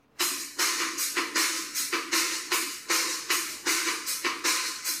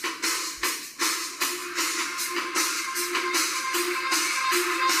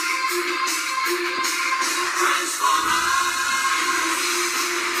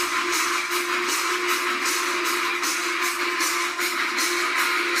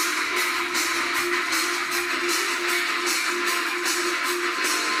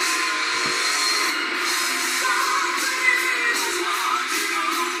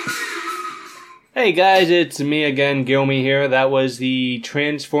Hey guys, it's me again, Gilmy here. That was the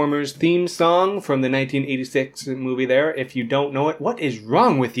Transformers theme song from the 1986 movie there. If you don't know it, what is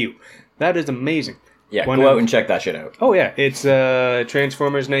wrong with you? That is amazing. Yeah, go out and check that shit out. Oh yeah, it's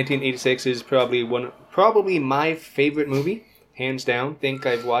Transformers 1986 is probably my favorite movie, hands down. Think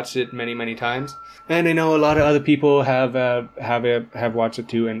I've watched it many, many times. And I know a lot of other people have watched it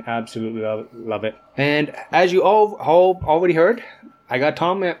too and absolutely love it. And as you all already heard, I got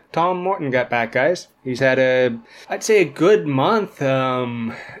Tom Morton got back, guys. He's had I'd say a good month,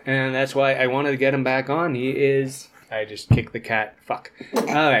 and that's why I wanted to get him back on. I just kicked the cat. Fuck. All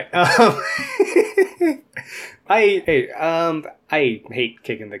right. I hate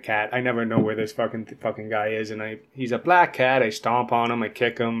kicking the cat. I never know where this fucking guy is, and he's a black cat. I stomp on him. I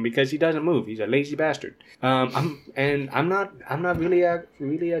kick him because he doesn't move. He's a lazy bastard. I'm not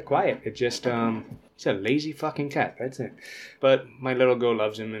really quiet. It just he's a lazy fucking cat. That's it. But my little girl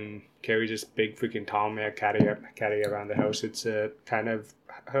loves him and carries this big freaking tall catty around the house. It's kind of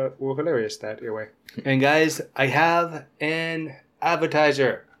hilarious that way. And guys, I have an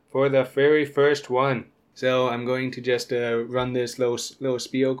advertiser for the very first one. So I'm going to just run this little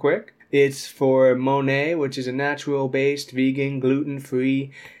spiel quick. It's for Monat, which is a natural-based, vegan,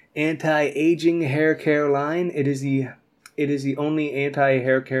 gluten-free, anti-aging hair care line. It is the only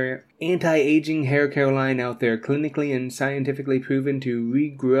anti-aging hair care line out there, clinically and scientifically proven to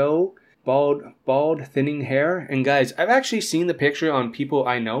regrow bald, thinning hair. And guys, I've actually seen the picture on people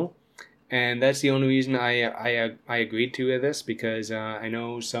I know, and that's the only reason I agreed to this, because I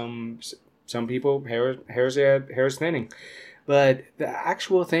know some people hair's thinning, but the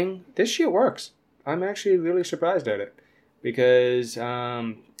actual thing, this shit works. I'm actually really surprised at it, because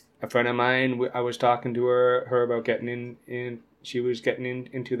a friend of mine, I was talking to her about getting in. She was getting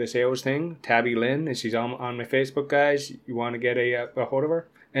into the sales thing. Tabby Lynn, and she's on my Facebook, guys. You want to get a hold of her?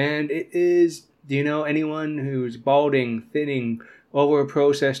 And it is, do you know anyone who's balding, thinning,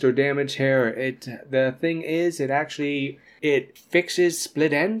 over-processed or damaged hair? The thing is, it fixes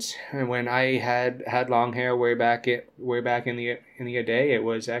split ends. And when I had long hair way back in the day, it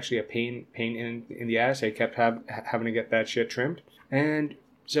was actually a pain in the ass. I kept having to get that shit trimmed. And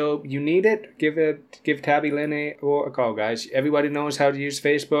so you need it. Give Tabby Lynn a call, guys. Everybody knows how to use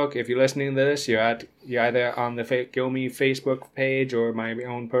Facebook. If you're listening to this, you're either on the Gilmy Facebook page or my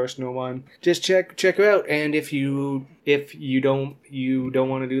own personal one. Just check her out. And if you don't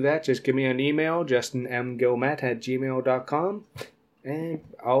want to do that, just give me an email, justinmgilmet@gmail.com, and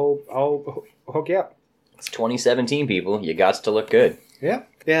I'll hook you up. It's 2017, people. You got to look good. Yeah.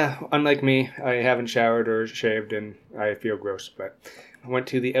 Unlike me, I haven't showered or shaved, and I feel gross, but I went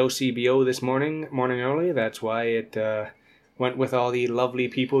to the LCBO this morning early. That's why it went with all the lovely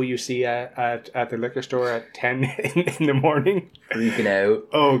people you see at the liquor store at 10 in the morning. Freaking out.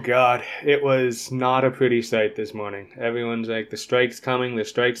 Oh, God. It was not a pretty sight this morning. Everyone's like, the strike's coming.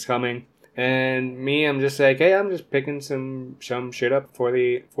 And me, I'm just like, hey, I'm just picking some shit up for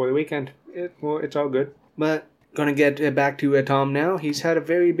the weekend. It's all good. But gonna get back to Tom now. He's had a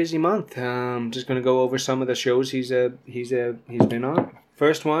very busy month. Just gonna go over some of the shows he's been on.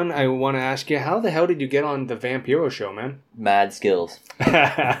 First one, I want to ask you, how the hell did you get on the Vampiro show, man? Mad skills.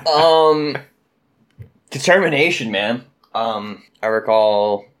 Determination, man. I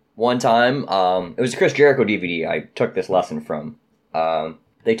recall one time, it was a Chris Jericho DVD I took this lesson from.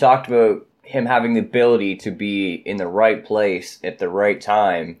 They talked about him having the ability to be in the right place at the right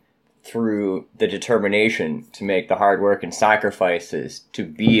time through the determination to make the hard work and sacrifices to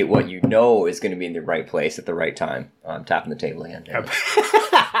be at what you know is going to be in the right place at the right time. I'm tapping the table again.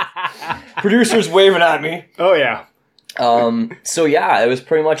 Producer's waving at me. Oh, yeah. So yeah, it was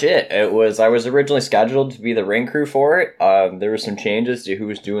pretty much it. I was originally scheduled to be the ring crew for it. There were some changes to who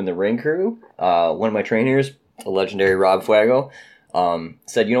was doing the ring crew. One of my trainers, the legendary Rob Fuego,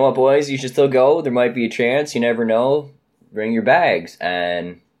 said, you know what, boys, you should still go. There might be a chance. You never know. Bring your bags.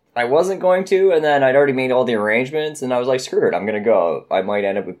 And I wasn't going to, and then I'd already made all the arrangements, and I was like, screw it, I'm going to go. I might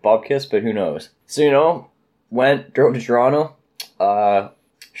end up with Bubkiss, but who knows. So, drove to Toronto,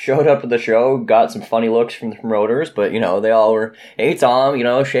 showed up at the show, got some funny looks from the promoters, but, they all were, hey,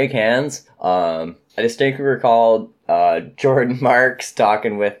 Tom, shake hands. I distinctly recall Jordan Marks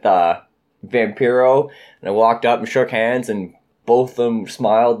talking with Vampiro, and I walked up and shook hands, and both of them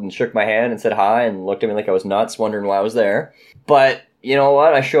smiled and shook my hand and said hi, and looked at me like I was nuts, wondering why I was there. But you know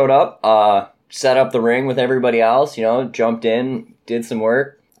what? I showed up, set up the ring with everybody else, jumped in, did some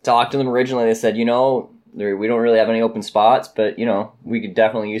work, talked to them originally. They said, we don't really have any open spots, but, we could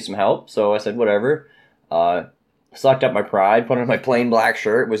definitely use some help. So I said, whatever. Sucked up my pride, put on my plain black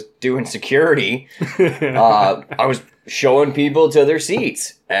shirt, was doing security. I was showing people to their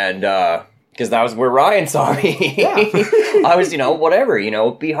seats. And Because that was where Ryan saw me. Yeah. I was, whatever,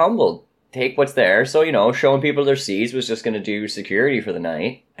 be humbled. Take what's there. So, showing people their seats was just going to do security for the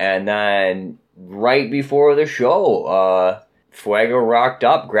night. And then right before the show, Fuego rocked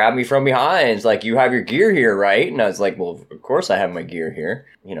up, grabbed me from behind. It's like, you have your gear here, right? And I was like, well, of course I have my gear here.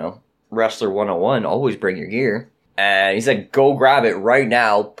 Wrestler 101, always bring your gear. And he said, go grab it right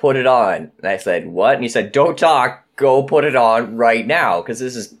now, put it on. And I said, what? And he said, don't talk, go put it on right now, because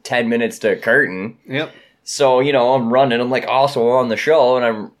this is 10 minutes to curtain. Yep. So, I'm running. I'm like also on the show, and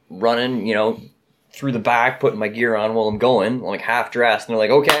I'm running, through the back, putting my gear on while I'm going. I'm like half dressed, and they're like,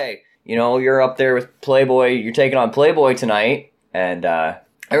 okay, you're up there with Playboy. You're taking on Playboy tonight. And I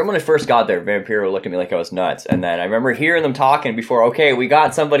remember when I first got there, Vampiro looked at me like I was nuts. And then I remember hearing them talking before, okay, we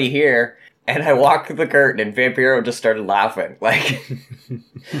got somebody here. And I walked through the curtain, and Vampiro just started laughing. Like,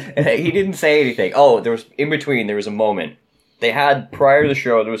 and he didn't say anything. Oh, there was a moment. They had, prior to the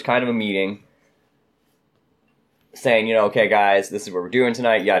show, there was kind of a meeting saying, okay, guys, this is what we're doing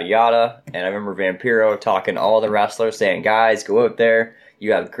tonight, yada, yada. And I remember Vampiro talking to all the wrestlers, saying, guys, go out there.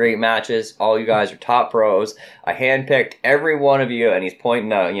 You have great matches. All you guys are top pros. I handpicked every one of you, and he's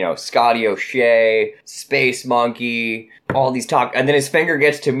pointing out, Scotty O'Shea, Space Monkey, all these top. And then his finger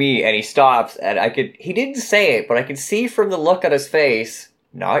gets to me, and he stops, and he didn't say it, but I could see from the look on his face,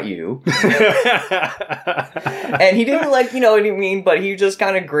 not you. And he didn't what I mean, but he just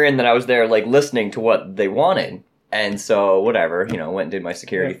kind of grinned that I was there, listening to what they wanted. And so, whatever, went and did my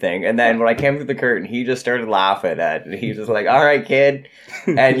security thing. And then when I came through the curtain, he just started laughing at it. He was just like, all right, kid.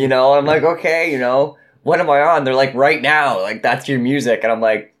 And, I'm like, okay, when am I on? They're like, right now. Like, that's your music. And I'm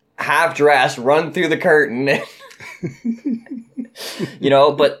like, half dressed, run through the curtain.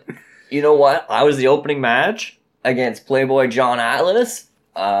 But you know what? I was the opening match against Playboy John Atlas.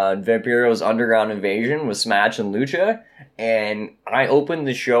 Vampiro's Underground Invasion with Smash and Lucha. And I opened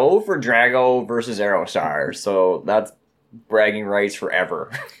the show for Drago versus Aerostar. So that's bragging rights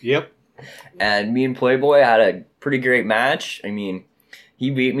forever. Yep. And me and Playboy had a pretty great match. I mean, he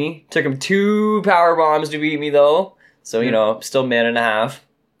beat me. Took him 2 power bombs to beat me, though. So, still man and a half.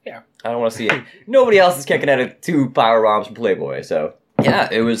 Yeah. I don't want to see it. Nobody else is kicking out of 2 power bombs from Playboy. So, yeah,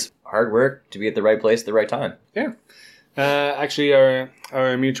 it was hard work to be at the right place at the right time. Yeah. Actually,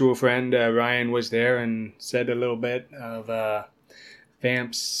 our mutual friend Ryan was there and said a little bit of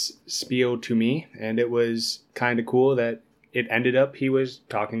Vamp's spiel to me, and it was kind of cool that it ended up he was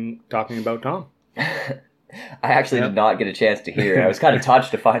talking about Tom. I actually did not get a chance to hear it. I was kind of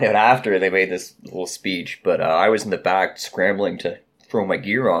touched to find out after they made this little speech, but I was in the back scrambling to throw my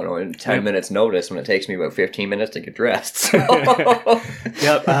gear on in 10 minutes notice when it takes me about 15 minutes to get dressed. So.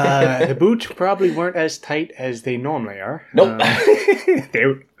 Yep. The boots probably weren't as tight as they normally are. Nope.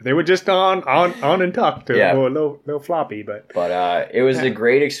 They were just on and tucked, yeah. Or a little floppy, but it was a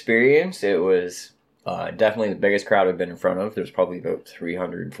great experience. It was definitely the biggest crowd I've been in front of. There's probably about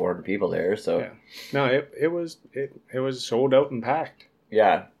 300, 400 people there. So yeah. No, it was sold out and packed.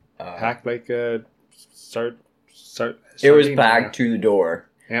 Yeah, packed like start. It was packed to the door.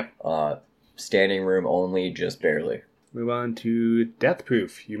 Yep. Standing room only, just barely. Move on to Death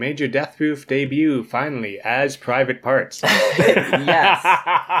Proof. You made your Death Proof debut finally as Private Parts. Yes.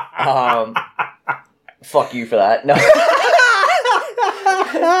 Fuck you for that. No.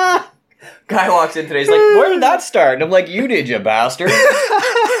 Guy walks in today. He's like, "Where did that start?" And I'm like, "You did, you bastard."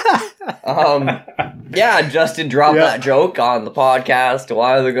 Yeah, Justin dropped that joke on the podcast a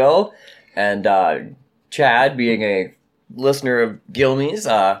while ago, and Chad, being a listener of Gilmy's,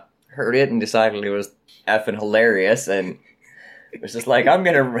 heard it and decided it was effing hilarious, and it was just like, I'm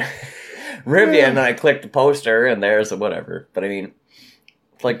gonna rib you, and then I clicked the poster, and there's whatever. But I mean,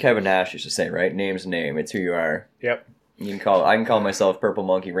 it's like Kevin Nash used to say, right? Name's a name. It's who you are. Yep. I can call myself Purple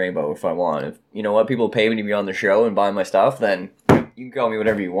Monkey Rainbow if I want. If you know what, people pay me to be on the show and buy my stuff, then you can call me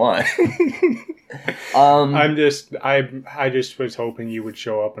whatever you want. I just was hoping you would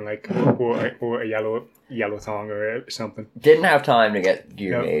show up and or a yellow thong or something. Didn't have time to get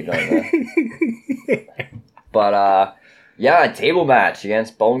gear made on that. But yeah, a table match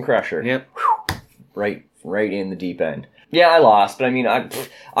against Bone Crusher. Yep. Right in the deep end. Yeah, I lost, but I mean,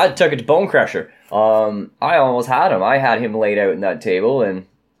 I took it to Bone Crusher. I almost had him. I had him laid out in that table, and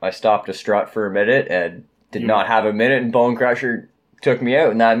I stopped to strut for a minute and did not have a minute, and Bone Crusher took me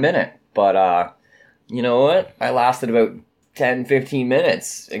out in that minute. But you know what? I lasted about 10, 15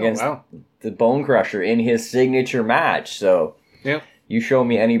 minutes against the Bone Crusher in his signature match. So you show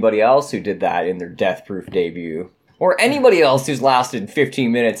me anybody else who did that in their Death Proof debut. Or anybody else who's lasted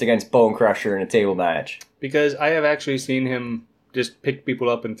 15 minutes against Bone Crusher in a table match. Because I have actually seen him just pick people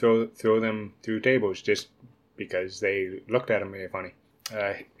up and throw them through tables just because they looked at him very funny.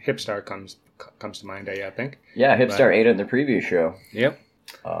 Hipstar comes to mind. I think. Yeah, Hipstar ate it in the previous show. Yep.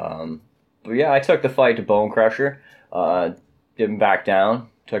 But yeah, I took the fight to Bone Crusher. Didn't back down.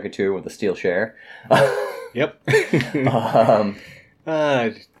 Took it to him with a steel chair. Yep.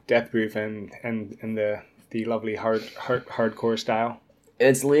 Death Proof and the lovely hardcore style.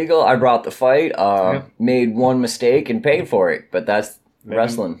 It's legal. I brought the fight. Made one mistake and paid for it. But that's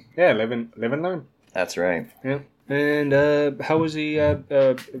wrestling. Yeah, live and learn. That's right. Yeah. And how was the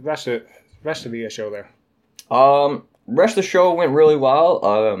rest of the show there? Rest of the show went really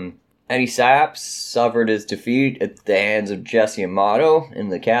well. Eddie Saps suffered his defeat at the hands of Jesse Amato in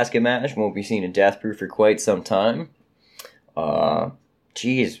the casket match. Won't be seen in Death Proof for quite some time.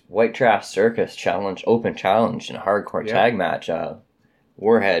 White Trash Circus open challenge in a hardcore tag match.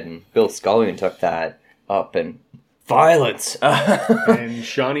 Warhead and Bill Scullion took that up, and violence. And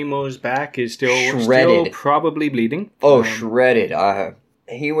Shawnee Mo's back is still probably bleeding. Oh, shredded.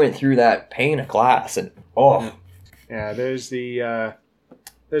 He went through that pane of glass, and yeah. There's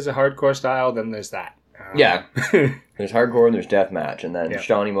a hardcore style, then there's that. There's hardcore and there's deathmatch, and then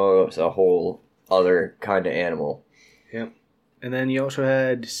Shawnee Mo is a whole other kind of animal. Yep. And then you also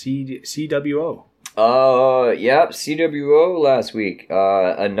had CWO. CWO last week.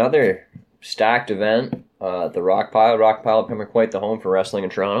 Another stacked event. The Rock Pile. Rock Pile becoming quite the home for wrestling in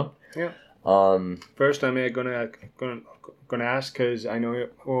Toronto. Yeah. First, I'm gonna ask, because I know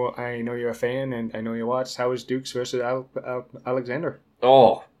you're a fan and I know you watched. How was Dukes versus Alexander?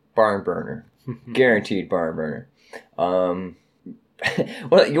 Oh, barn burner, guaranteed barn burner.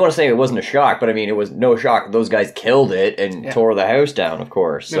 Well, you want to say it wasn't a shock, but I mean, it was no shock. Those guys killed it and tore the house down, of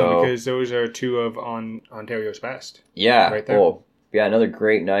course. No, because those are two of Ontario's best. Yeah. Right there. Oh, yeah, another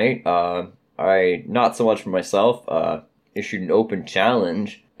great night. I, not so much for myself, issued an open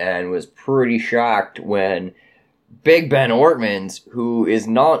challenge and was pretty shocked when Big Ben Ortmans, who is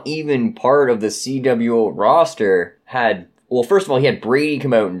not even part of the CWO roster, first of all, he had Brady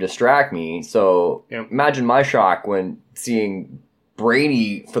come out and distract me. So imagine my shock when seeing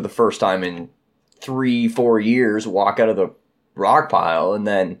Brady for the first time in 3-4 years walk out of the rock pile, and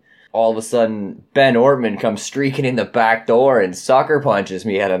then all of a sudden Ben Ortman comes streaking in the back door and sucker punches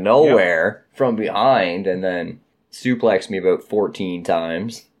me out of nowhere from behind, and then suplexed me about 14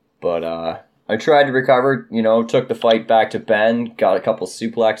 times. But I tried to recover, took the fight back to Ben, got a couple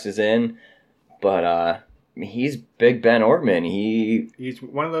suplexes in, but he's Big Ben Ortman. He's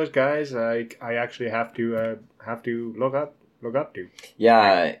one of those guys I actually have to look up to.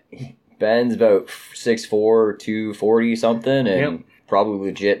 Yeah, Ben's about 6'4", 240 something, and probably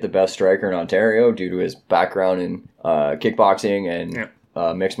legit the best striker in Ontario due to his background in kickboxing and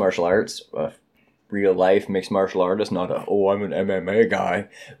mixed martial arts. Real life mixed martial artist, not I'm an MMA guy.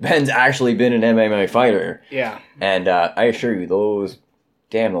 Ben's actually been an MMA fighter. Yeah. And I assure you, those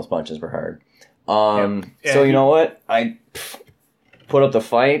punches were hard. So you know what? I put up the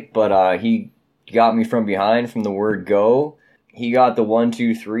fight, but he got me from behind from the word go. He got the 1,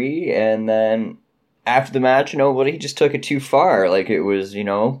 2, 3, and then after the match, he just took it too far. Like it was,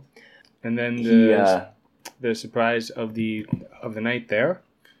 And then the surprise of the night there.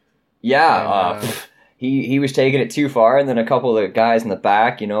 Yeah, and, he was taking it too far, and then a couple of the guys in the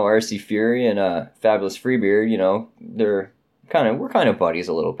back, RC Fury and Fabulous Freebeard, we're kind of buddies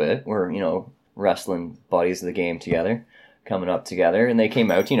a little bit. We're wrestling buddies of the game together, coming up together, and they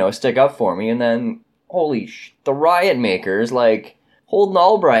came out, stick up for me, and then the Riot Makers, like Holden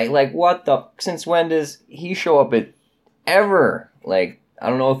Albright, like since when does he show up at ever? Like,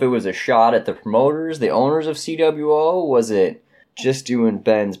 I don't know if it was a shot at the promoters, the owners of CWO, was it just doing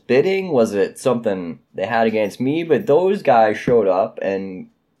Ben's bidding? Was it something they had against me? But those guys showed up, and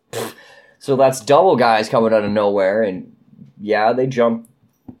so that's double guys coming out of nowhere, and they jumped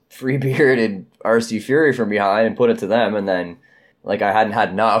Freebeard and RC Fury from behind and put it to them, and then I hadn't had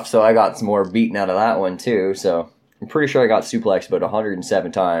enough, so I got some more beaten out of that one too. So I'm pretty sure I got suplexed about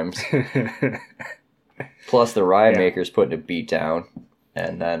 107 times. Plus the Riot Makers putting a beat down.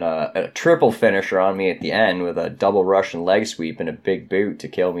 And then a triple finisher on me at the end with a double Russian leg sweep and a big boot to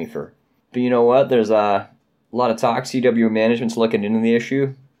kill me for. But you know what? There's a lot of talk. CW management's looking into the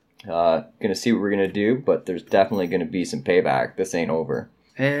issue. Gonna see what we're gonna do, but there's definitely gonna be some payback. This ain't over.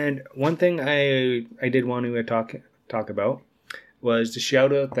 And one thing I did want to talk about was the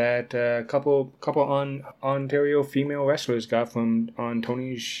shout out that a couple on Ontario female wrestlers got on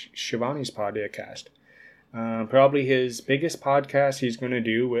Tony Schiavone's podcast. Probably his biggest podcast he's going to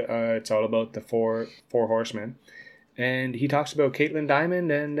do. It's all about the four horsemen, and he talks about Caitlin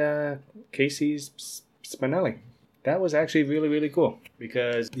Diamond and Casey Spinelli. That was actually really, really cool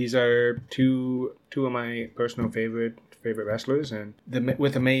because these are two of my personal favorite favorite wrestlers, and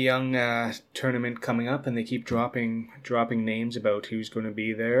with the Mae Young tournament coming up, and they keep dropping names about who's going to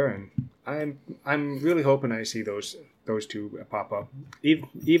be there, and I'm really hoping I see those two pop up,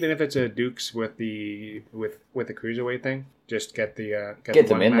 even if it's a Dukes with the cruiserweight thing. Just get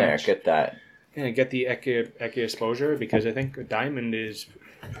them in match. There, get that. Yeah, get the Eki exposure, because I think Diamond is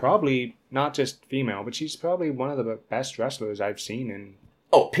probably not just female, but she's probably one of the best wrestlers I've seen in.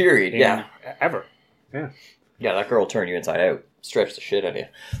 Oh, period. Yeah, ever. Yeah. Yeah, that girl will turn you inside out, stretch the shit out of you.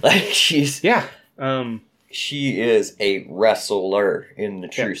 Like she's she is a wrestler in the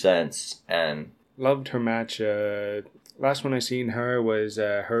true sense, and loved her match. Last one I seen her was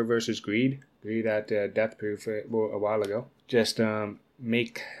her versus Greed at Death Proof a while ago. Just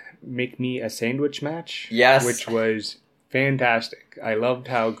make me a sandwich match. Yes, which was fantastic. I loved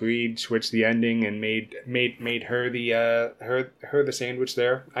how Greed switched the ending and made her the sandwich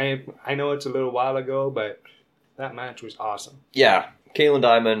there. I know it's a little while ago, but that match was awesome. Yeah, Caitlin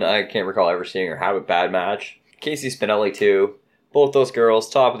Diamond, I can't recall ever seeing her have a bad match. Casey Spinelli too. Both those girls,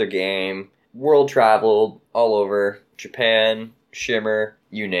 top of their game. World traveled all over. Japan, Shimmer,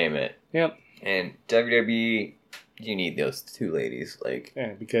 you name it. Yep. And WWE, you need those two ladies, like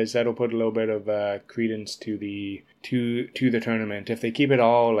because that'll put a little bit of credence to the tournament. If they keep it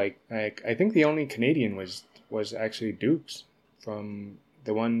all like I think the only Canadian was actually Dukes from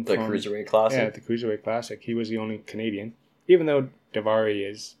the Cruiserweight Classic. Yeah, the Cruiserweight Classic. He was the only Canadian, even though Daivari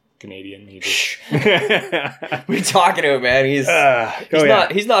is Canadian. He just... What are you talking about, man? He's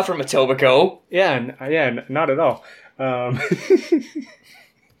not from Etobicoke. Yeah, not at all.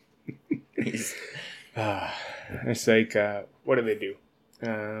 It's like, what do they do?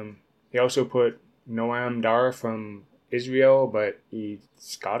 They also put Noam Dar from Israel, but he's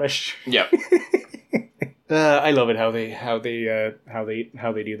Scottish. Yep. I love it how they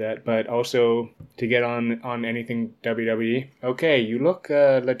do that. But also to get on anything WWE. Okay, you look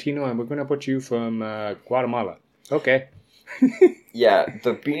Latino, and we're gonna put you from Guatemala. Okay. Yeah,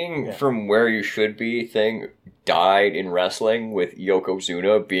 the being from where you should be thing died in wrestling with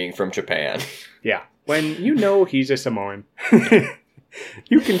Yokozuna being from Japan. Yeah. When you know he's a Samoan,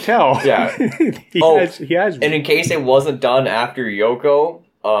 you can tell. Yeah. He has. And in case it wasn't done after Yoko,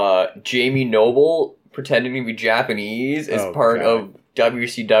 Jamie Noble pretending to be Japanese is part of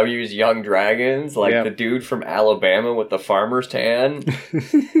WCW's Young Dragons, like the dude from Alabama with the farmer's tan.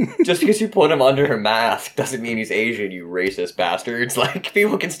 Just because you put him under a mask doesn't mean he's Asian, you racist bastards. Like,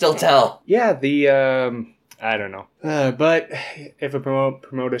 people can still tell. Yeah, I don't know. But if a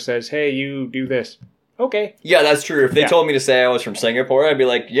promoter says, hey, you do this. Okay. Yeah, that's true. If they told me to say I was from Singapore, I'd be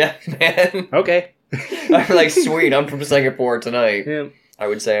like, yeah, man. Okay. I'd be like, sweet, I'm from Singapore tonight. Yeah. I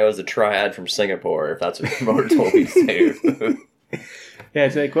would say I was a triad from Singapore if that's what the promoter told me to say. Yeah,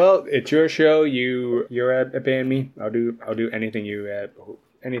 it's like, well, it's your show. You're at paying me. I'll do anything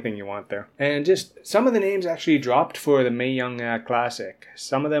you want there. And just some of the names actually dropped for the Mae Young Classic.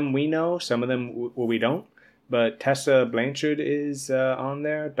 Some of them we know, some of them we don't. But Tessa Blanchard is on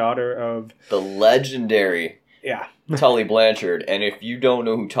there, daughter of the legendary Tully Blanchard. And if you don't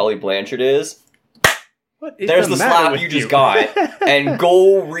know who Tully Blanchard is, there's the slap you just got. And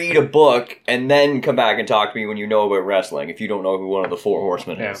go read a book and then come back and talk to me when you know about wrestling, if you don't know who one of the Four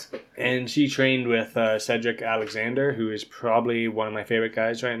Horsemen is. And she trained with Cedric Alexander, who is probably one of my favorite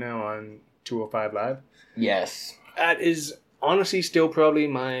guys right now on 205 Live. Yes. That is honestly still probably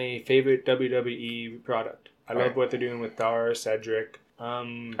my favorite WWE product. I love what they're doing with Dar, Cedric.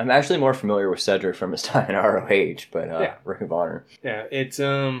 I'm actually more familiar with Cedric from his time in ROH, but Ring of Honor. Yeah, it's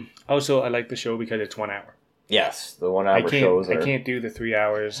also I like the show because it's 1 hour. Yes, the 1 hour shows I can't do the 3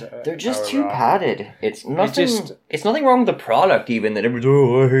 hours. They're just too padded. It's nothing. It's nothing wrong with the product, even that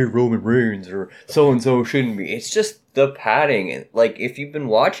everyone's I hate Roman Reigns or so and so shouldn't be. It's just the padding. Like if you've been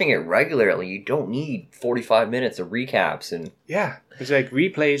watching it regularly, you don't need 45 minutes of recaps and it's like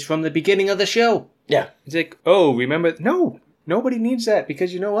replays from the beginning of the show. Yeah, it's like remember nobody needs that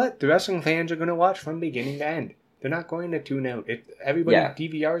because you know what, the wrestling fans are going to watch from beginning to end. They're not going to tune out. Everybody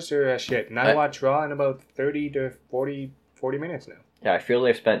DVRs their shit. And I watch Raw in about 30 to 40 minutes now. Yeah, I feel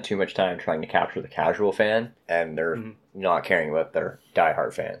they've spent too much time trying to capture the casual fan, and they're not caring about their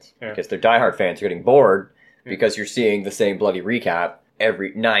diehard fans. Yeah. Because their diehard fans are getting bored because you're seeing the same bloody recap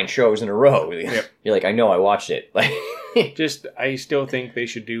every 9 shows in a row. Yep. You're like, I know, I watched it. I still think they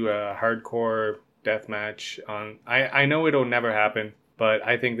should do a hardcore death match on... I know it'll never happen, but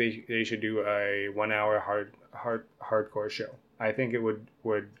I think they should do a 1 hour hardcore show. I think it would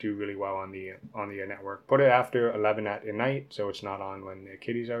do really well on the network. Put it after 11 at night, so it's not on when the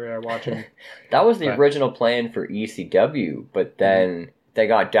kiddies are watching. That was the original plan for ECW, but then they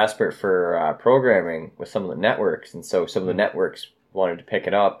got desperate for programming with some of the networks, and so some of the networks wanted to pick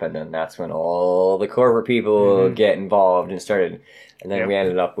it up, and then that's when all the corporate people get involved and started, and then we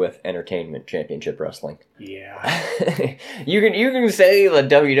ended up with Entertainment Championship Wrestling. Yeah. you can say the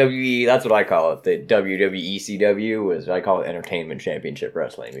WWE, that's what I call it, the WWECW, was I call it Entertainment Championship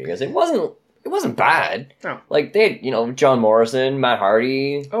Wrestling, because it wasn't bad. No. Like, they had, John Morrison, Matt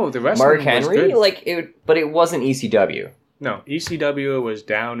Hardy, the wrestling Mark Henry, was good. but it wasn't ECW. No, ECW was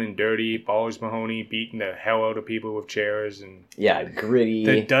down and dirty. Balls Mahoney beating the hell out of people with chairs, and gritty.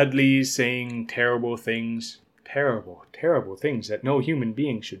 The Dudleys saying terrible things, terrible things that no human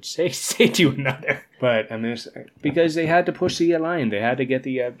being should say to another. But because they had to push the line, they had to get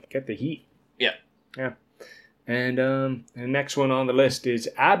the heat. Yeah. And the next one on the list is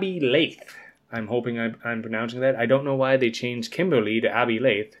Abby Laith. I'm hoping I'm pronouncing that. I don't know why they changed Kimberly to Abby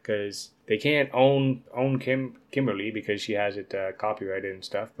Laith, because they can't own Kimberly because she has it copyrighted and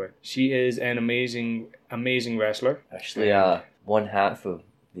stuff. But she is an amazing wrestler. Actually, one half of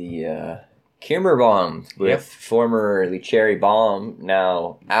the Kimber Bomb with formerly Cherry Bomb,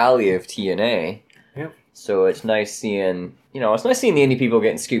 now Allie of TNA. Yep. So it's nice seeing the indie people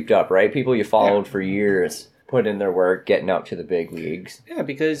getting scooped up, right? People you followed for years, put in their work, getting up to the big leagues. Yeah,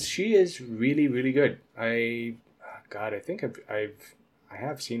 because she is really, really good. I think I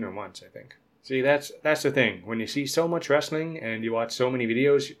have seen her once, I think. See, that's the thing. When you see so much wrestling and you watch so many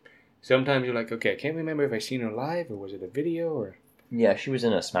videos, sometimes you're like, okay, I can't remember if I seen her live or was it a video or... Yeah, she was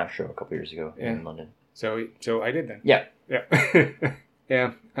in a Smash show a couple years ago in London. So I did then. Yeah.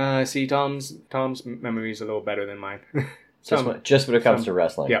 Yeah. See, Tom's memory is a little better than mine. Just when it comes to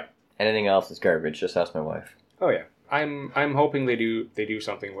wrestling. Yeah. Anything else is garbage. Just ask my wife. Oh yeah. I'm hoping they do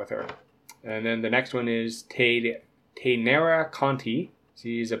something with her. And then the next one is Tainara Conti.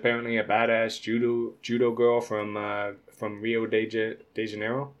 She's apparently a badass judo girl from Rio de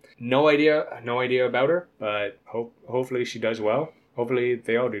Janeiro. No idea about her, but hopefully she does well. Hopefully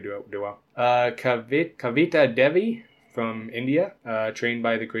they all do well. Kavita Devi from India, trained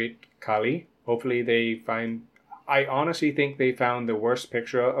by the great Kali. Hopefully they find... I honestly think they found the worst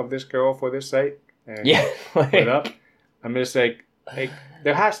picture of this girl for this site. And put it up. I'm just like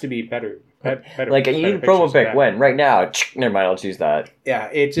there has to be better. Like, you need a promo pic when? Right now. Never mind, I'll choose that. Yeah,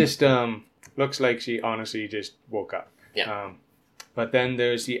 it just looks like she honestly just woke up. Yeah. But then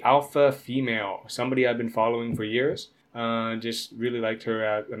there's the alpha female, somebody I've been following for years. Just really liked her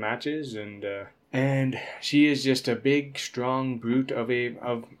at the matches, and she is just a big, strong brute of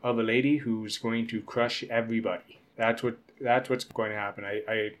a lady who's going to crush everybody. That's what's going to happen.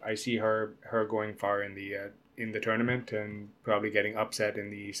 I see her going far in the tournament and probably getting upset in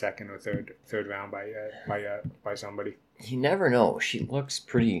the second or third round by somebody. You never know. She looks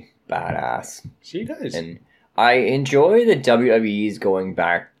pretty badass. She does. And I enjoy the WWE's going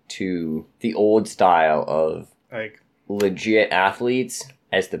back to the old style of like legit athletes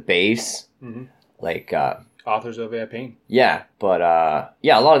as the base. Mm-hmm. Like authors of pain. Yeah, but a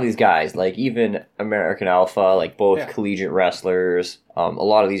lot of these guys, like even American Alpha, like both collegiate wrestlers. A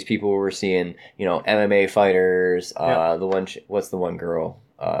lot of these people we're seeing, MMA fighters. What's the one girl?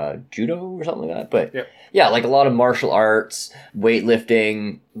 Judo or something like that. But like a lot of martial arts,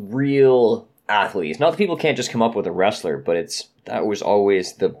 weightlifting, real athletes. Not that people can't just come up with a wrestler, but that was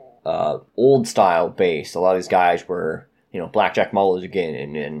always the old style base. A lot of these guys were, Blackjack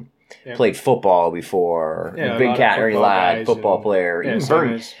Mulligan and played football before. Big Cat Ernie Ladd, football player.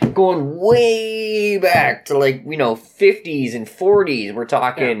 Going way back to 50s and 40s. We're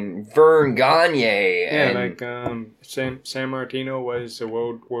talking Vern Gagne. San Martino was a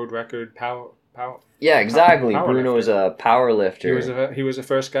world record power. Yeah, exactly. Bruno's a power lifter. He was the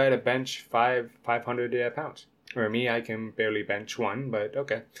first guy to bench 500 pounds. Or me, I can barely bench one, but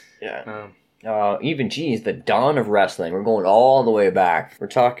okay. Yeah. The dawn of wrestling. We're going all the way back. We're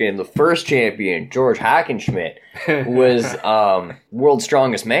talking the first champion, George Hackenschmidt, was world's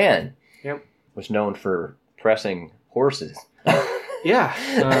strongest man. Yep. Was known for pressing horses. Yeah.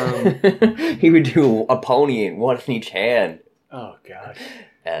 He would do a pony and one in each hand. Oh, God.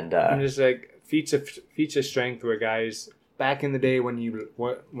 And I'm just like, feats of strength were guys... Back in the day when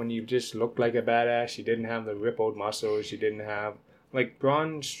you just looked like a badass, you didn't have the rippled muscles, you didn't have... Like,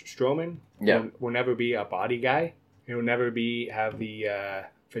 Braun Strowman will never be a body guy. He'll never have the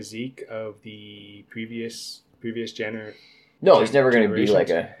physique of the previous generation. No, he's never going to be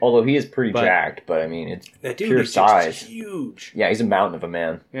like although he is pretty jacked, but I mean, it's pure size. Huge. Yeah, he's a mountain of a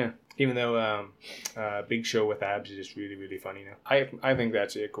man. Yeah. Even though Big Show with abs is just really, really funny now. I think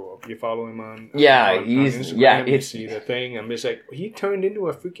that's it cool. You follow him on Instagram, you see the thing. I'm just like, he turned into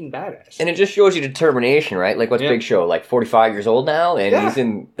a freaking badass. And it just shows you determination, right? Like, what's Big Show? Like, 45 years old now? And he's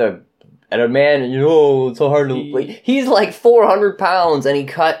in the... And a man, it's so hard to... he's like 400 pounds, and he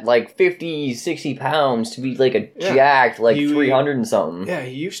cut like 50, 60 pounds to be like a jacked, like 300 and something. Yeah,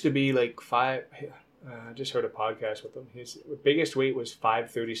 he used to be like 5... I just heard a podcast with him. His biggest weight was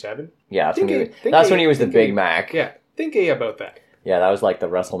 537. Yeah, that's when he was the Big Mac. Yeah, think about that. Yeah, that was like the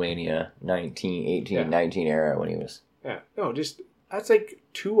WrestleMania 19 era when he was... Yeah, no, that's like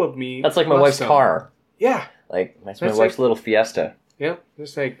two of me. That's like my wife's car. Yeah. Like, that's my wife's little Fiesta. Yeah,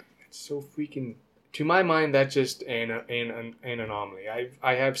 just like... so freaking, to my mind, that's just an anomaly.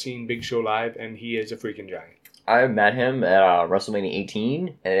 I have seen Big Show live, and he is a freaking giant. I met him at WrestleMania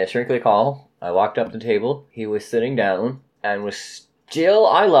 18, and at Shrinkley Hall, I walked up to the table. He was sitting down and was still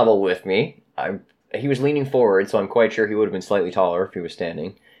eye level with me. He was leaning forward, so I'm quite sure he would have been slightly taller if he was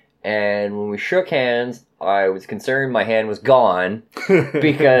standing. And when we shook hands, I was concerned my hand was gone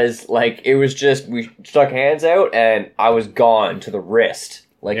because, like, it was just, we stuck hands out, and I was gone to the wrist.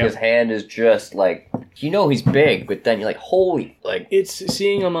 Like, his hand is just, like, he's big, but then you're like, holy, like... It's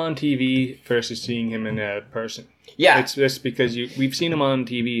seeing him on TV versus seeing him in a person. Yeah. It's just because we've seen him on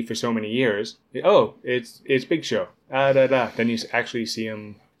TV for so many years. Oh, it's Big Show. Then you actually see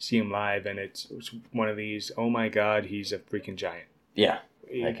him live, and it's one of these, oh my god, he's a freaking giant. Yeah,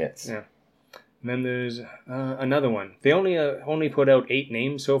 like it's... Yeah. And then there's another one. They only put out 8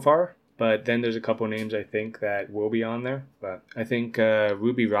 names so far. But then there's a couple names I think that will be on there. But I think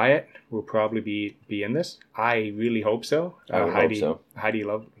Ruby Riott will probably be in this. I really hope so. I would hope so. Heidi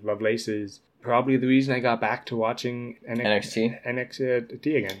Lovelace is probably the reason I got back to watching NXT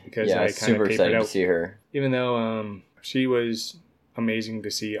again. Because I kind super of excited out. To see her. Even though she was amazing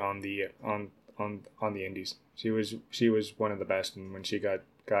to see on the indies. She was one of the best, and when she got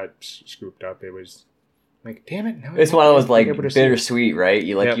scooped up, it was... like, damn it. No, it's one of those, like, bittersweet, right?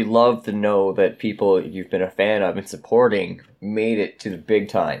 You love to know that people you've been a fan of and supporting made it to the big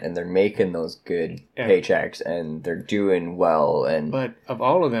time, and they're making those good paychecks, and they're doing well. But of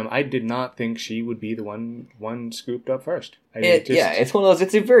all of them, I did not think she would be the one scooped up first. It's one of those,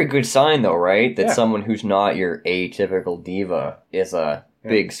 it's a very good sign, though, right? That someone who's not your atypical diva is a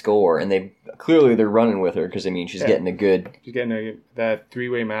big score, and they're running with her, because, I mean, she's getting a good... She's getting that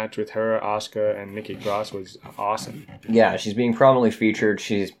 3-way match with her, Asuka, and Nikki Cross was awesome. Yeah, she's being prominently featured,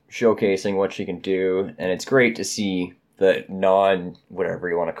 she's showcasing what she can do, and it's great to see the whatever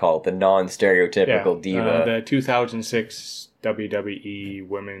you want to call it, the non-stereotypical diva. The 2006 WWE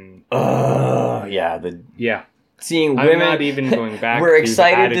Women... Seeing women... I'm not even going back we're to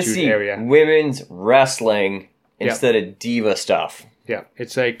excited the to see area. Women's wrestling instead of diva stuff. Yeah,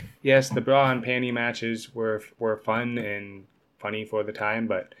 it's like, yes, the bra and panty matches were fun and funny for the time,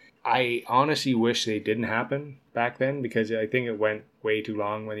 but I honestly wish they didn't happen back then, because I think it went way too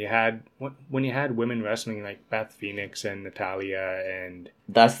long when you had women wrestling like Beth Phoenix and Natalya, and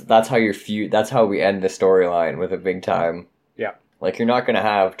that's how your feud. That's how we end the storyline with a big time. Yeah, like, you're not gonna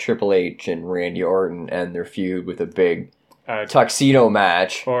have Triple H and Randy Orton end their feud with a big tuxedo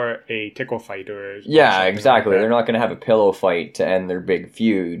match or a tickle fight or exactly. Like they're not going to have a pillow fight to end their big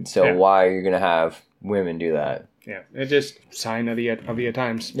feud, so why are you going to have women do that? Yeah, it's just sign of the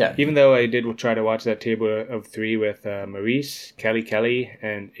times. Yeah, even though I did try to watch that table of 3 with Maurice, Kelly,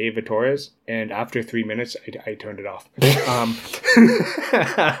 and Ava Torres, and after 3 minutes, I turned it off.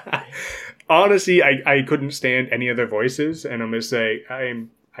 Honestly, I couldn't stand any of their voices, and I'm just like,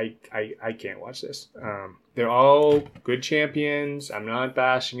 I can't watch this. They're all good champions. I'm not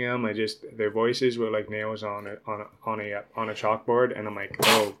bashing them. Their voices were like nails on a chalkboard, and I'm like,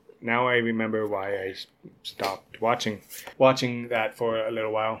 oh, now I remember why I stopped watching that for a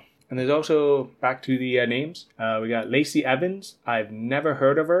little while. And there's also, back to the names. We got Lacey Evans. I've never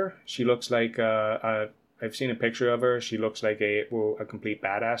heard of her. She looks like I've seen a picture of her. She looks like a complete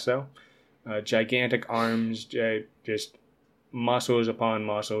badass though. Gigantic arms, just muscles upon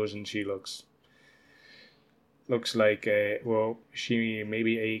muscles, and she looks like she may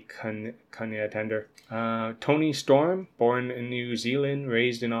be a contender. Toni Storm, born in New Zealand,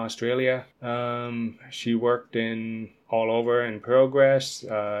 raised in Australia. She worked in All Over and Progress.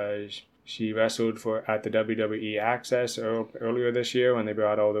 She wrestled at the WWE Access earlier this year when they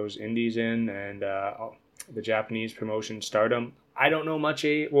brought all those indies in, and the Japanese promotion Stardom. I don't know much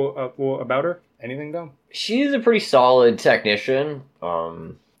about her. Anything though? She's a pretty solid technician.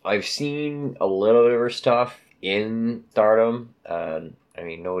 I've seen a little bit of her stuff in Stardom. I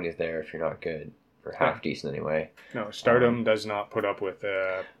mean, nobody's there if you're not good. or half decent anyway. No, Stardom does not put up with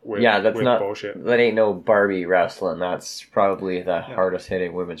that's with not bullshit. That ain't no Barbie wrestling. That's probably the hardest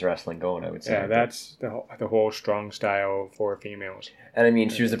hitting women's wrestling going, I would say. Yeah, that's the whole strong style for females. And I mean,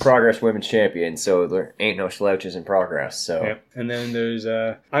 she was the Progress Women's Champion, so there ain't no slouches in Progress. So yeah. And then there's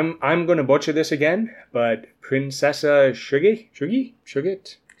I'm gonna butcher this again, but Princessa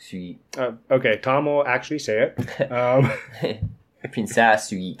Shugit. Sweet. Okay, Tom will actually say it. Princess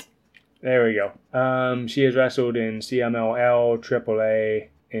Sweet. There we go. She has wrestled in CMLL, AAA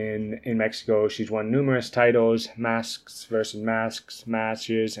in Mexico. She's won numerous titles, masks versus masks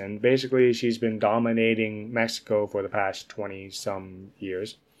matches, and basically she's been dominating Mexico for the past 20-some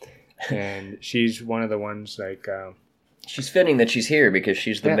years. And she's one of the ones like... she's fitting that she's here because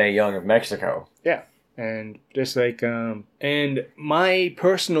she's the Mae Young of Mexico. Yeah. And just like... and my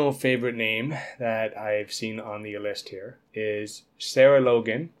personal favorite name that I've seen on the list here is Sarah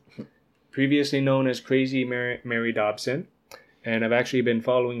Logan, previously known as Crazy Mary Dobson. And I've actually been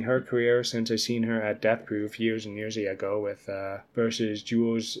following her career since I seen her at Death Proof years and years ago with versus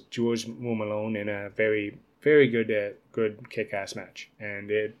Jules Malone in a very, very good kick-ass match. And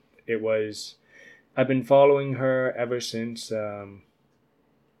it was... I've been following her ever since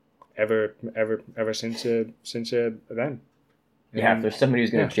since then. Yeah, if there's somebody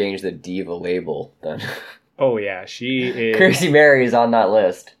who's going to change the diva label, then... Oh, yeah, she is... Crazy Mary is on that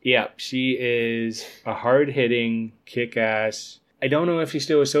list. Yeah, she is a hard-hitting, kick-ass... I don't know if she's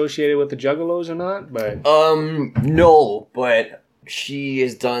still associated with the Juggalos or not, but... No, but she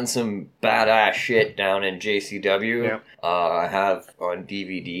has done some badass shit down in JCW. Yeah. I have on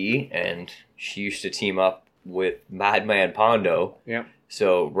DVD, and she used to team up with Madman Pondo. Yeah.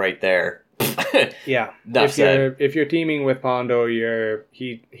 So, right there... Yeah, if you're teaming with Pondo,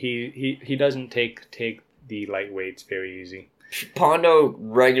 he doesn't take the lightweights very easy. Pondo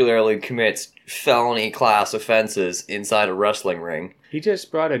regularly commits felony class offenses inside a wrestling ring. He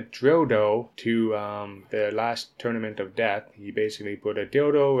just brought a dildo to the last Tournament of Death. He basically put a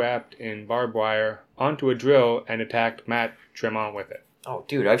dildo wrapped in barbed wire onto a drill and attacked Matt Tremont with it. Oh,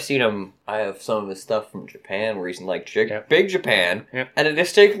 dude, I've seen him. I have some of his stuff from Japan where he's in, like, Big Japan. Yep. And it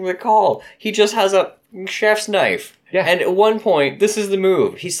is taking the call. He just has a chef's knife. Yeah. And at one point, this is the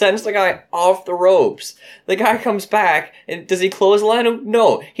move. He sends the guy off the ropes. The guy comes back, and does he clothesline him?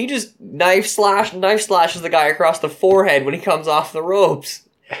 No. He just knife slashes the guy across the forehead when he comes off the ropes.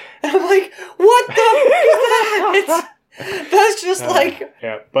 And I'm like, what the fuck is that? That's just like...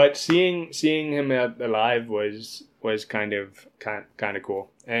 Yeah, but seeing him alive was kind of cool.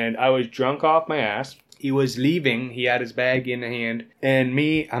 And I was drunk off my ass. He was leaving. He had his bag in hand. And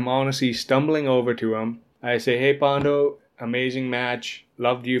I'm honestly stumbling over to him. I say, hey, Pondo, amazing match.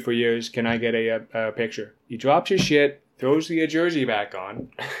 Loved you for years. Can I get a picture? He drops his shit, throws the jersey back on.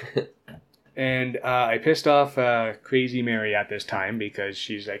 And I pissed off Crazy Mary at this time because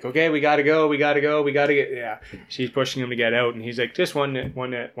she's like, okay, we gotta go. Yeah, she's pushing him to get out, and he's like, just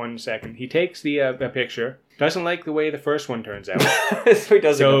one second. He takes the picture. Doesn't like the way the first one turns out.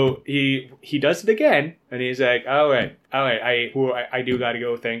 So he does it again, and he's like, all right, I do gotta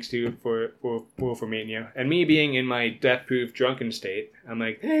go. Thanks to for meeting you. And me being in my death-proof drunken state, I'm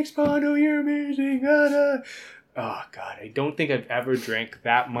like, thanks, Pondo, you're amazing. Oh, God, I don't think I've ever drank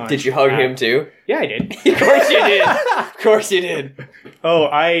that much. Did you hug him, too? Yeah, I did. Of course you did. Of course you did. Oh,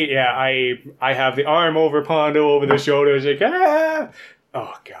 I have the arm over Pondo, over the shoulders, like, ah!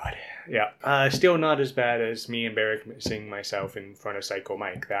 Oh, God. Yeah. Still not as bad as me embarrassing myself in front of Psycho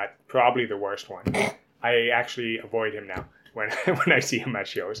Mike. That's probably the worst one. I actually avoid him now when I see him at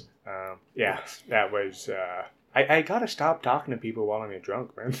shows. Yeah, that was... I gotta stop talking to people while I'm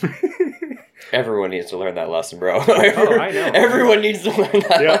drunk, man. Everyone needs to learn that lesson, bro. I know. Everyone needs to learn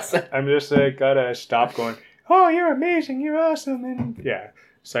that lesson. I'm just gotta stop going, oh, you're amazing, you're awesome, and yeah.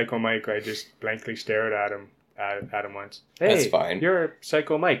 Psycho Mike, I just blankly stared at him once. Hey, that's fine. You're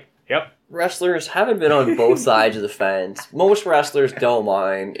Psycho Mike. Yep. Wrestlers haven't been on both sides of the fence. Most wrestlers don't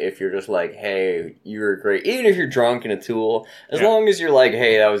mind if you're just like, hey, you were great. Even if you're drunk and a tool, as long as you're like,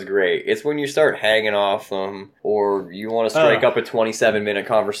 hey, that was great. It's when you start hanging off them or you want to strike up a 27-minute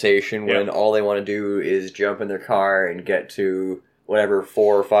conversation when all they want to do is jump in their car and get to whatever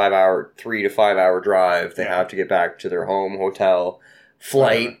 3 to 5 hour drive they have to get back to their home, hotel,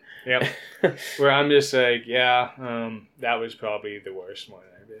 flight. Yep. Where I'm just like, that was probably the worst one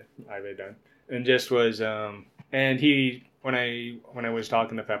I've ever done. And just was, and he, when I was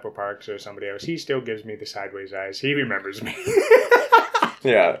talking to Pepper Parks or somebody else, he still gives me the sideways eyes. He remembers me.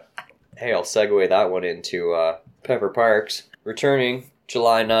 Yeah. Hey, I'll segue that one into Pepper Parks. Returning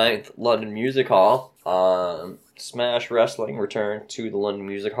July 9th, London Music Hall. Smash Wrestling returned to the London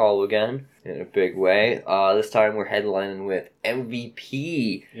Music Hall again in a big way. This time we're headlining with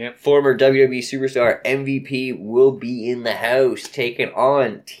MVP. Yep. Former WWE superstar MVP will be in the house taking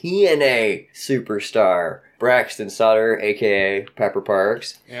on TNA superstar Braxton Sutter, aka Pepper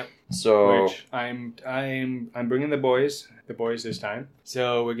Parks. Yep. So which I'm bringing the boys this time.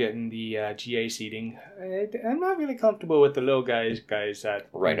 So we're getting the GA seating. I'm not really comfortable with the little guys that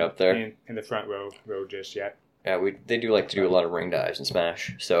right up there in the front row just yet. Yeah, they do like to do a lot of ring dives and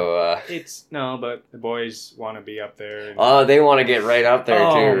Smash. So but the boys want to be up there. They want to get right up there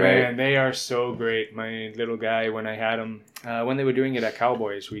too, right? Man, they are so great. My little guy, when I had him, when they were doing it at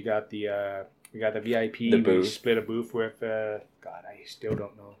Cowboys, we got the VIP. The booth. We split a booth with God, I still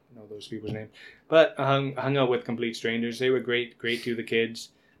don't know those people's name, but hung out with complete strangers. They were great to the kids.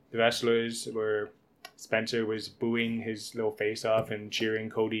 The wrestlers were. Spencer was booing his little face off and cheering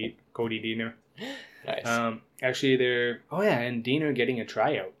Cody Deaner. Nice. Actually, and Deaner getting a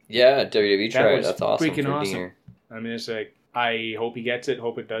tryout. Yeah, WWE tryout. That That's awesome. Freaking for awesome. Deaner. I mean, it's like I hope he gets it.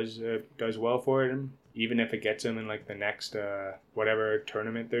 Hope it does well for him. Even if it gets him in like the next whatever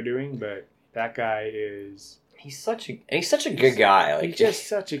tournament they're doing. But that guy is. He's such a good guy. Like He's just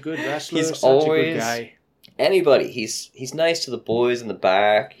such a good wrestler. He's such always a good guy. Anybody. He's nice to the boys in the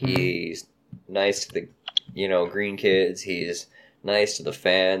back. Mm-hmm. He's nice to the green kids. He's nice to the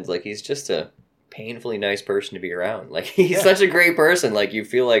fans. Like he's just a painfully nice person to be around. Like he's such a great person. Like you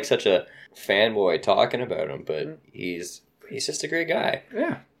feel like such a fanboy talking about him, but he's just a great guy.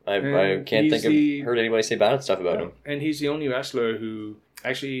 Yeah. I can't think of heard anybody say bad stuff about him. And he's the only wrestler who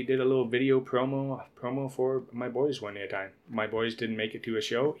actually did a little video promo for my boys one day at a time. My boys didn't make it to a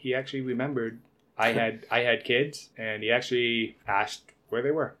show. He actually remembered I had kids, and he actually asked where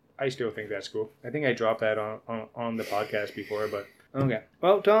they were. I still think that's cool. I think I dropped that on the podcast before, but okay.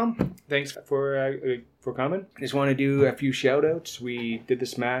 Well, Tom, thanks for coming. Just want to do a few shout outs. We did the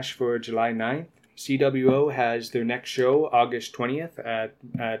Smash for July 9th. CWO has their next show August 20th at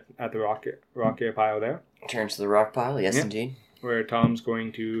the Rock Pile there. Turns to the rock pile, yes indeed. Where Tom's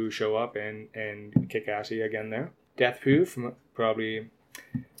going to show up and kick assy again there. Death Proof, probably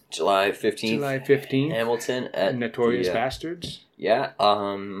July 15th. Hamilton at Notorious Bastards. Yeah.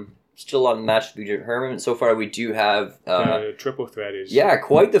 Still a lot of matches to be determined. So far, we do have the triple threat is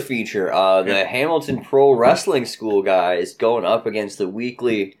quite the feature. The Hamilton Pro Wrestling School guys going up against the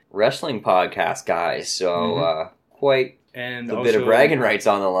Weekly Wrestling Podcast guys. So quite and a bit of bragging rights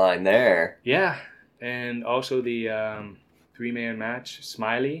on the line there. Yeah, and also the 3-man match: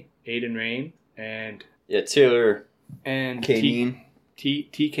 Smiley, Aiden Rain, and Taylor and Kadeen.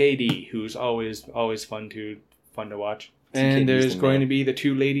 TKD, who's always fun to watch. And there's going to be the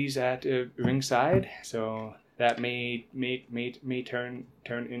two ladies at ringside, so that may turn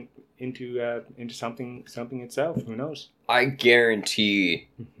into something itself. Who knows? I guarantee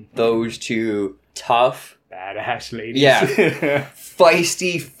those two tough, badass ladies,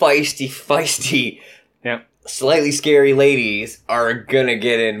 feisty, slightly scary ladies are gonna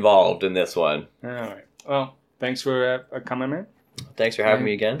get involved in this one. All right. Well, thanks for coming, man. Thanks for having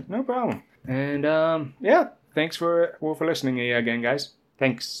me again. No problem. And thanks for listening again, guys.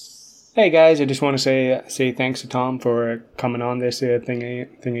 Thanks. Hey guys, I just want to say thanks to Tom for coming on this thing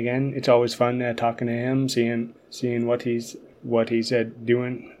again. It's always fun talking to him, seeing what he's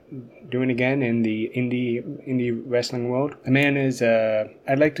doing again in the indie wrestling world. The man is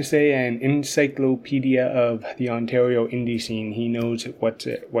I'd like to say an encyclopedia of the Ontario indie scene. He knows what's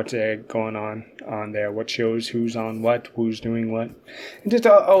going on there, what shows, who's on what, who's doing what. And just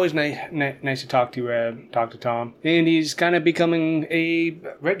always nice to talk to Tom. And he's kind of becoming a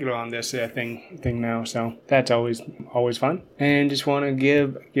regular on this thing now, so that's always fun. And just want to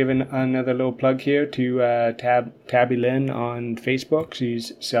give another little plug here to Tabby Lynn on Facebook.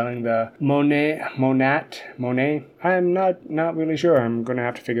 She's selling the Monet. I'm not really sure. I'm gonna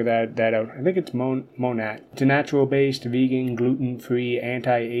have to figure that out. I think it's Monat. It's a natural-based, vegan, gluten-free,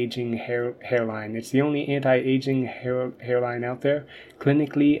 anti-aging hairline. It's the only anti-aging hairline out there,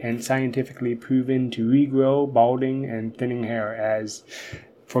 clinically and scientifically proven to regrow balding and thinning hair. As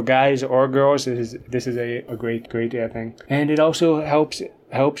for guys or girls, this is a great thing, and it also helps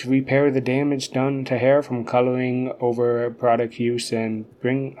repair the damage done to hair from coloring over product use and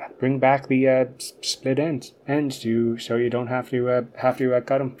bring back the split ends so you don't have to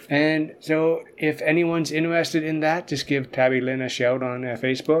cut them. And so if anyone's interested in that, just give Tabby Lynn a shout on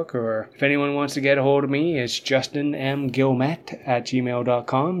Facebook, or if anyone wants to get a hold of me, it's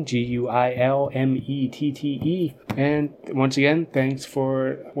justinmgilmette@gmail.com, GUILMETTE. And once again, thanks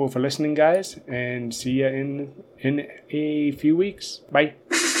for listening, guys, and see ya in a few weeks. Bye.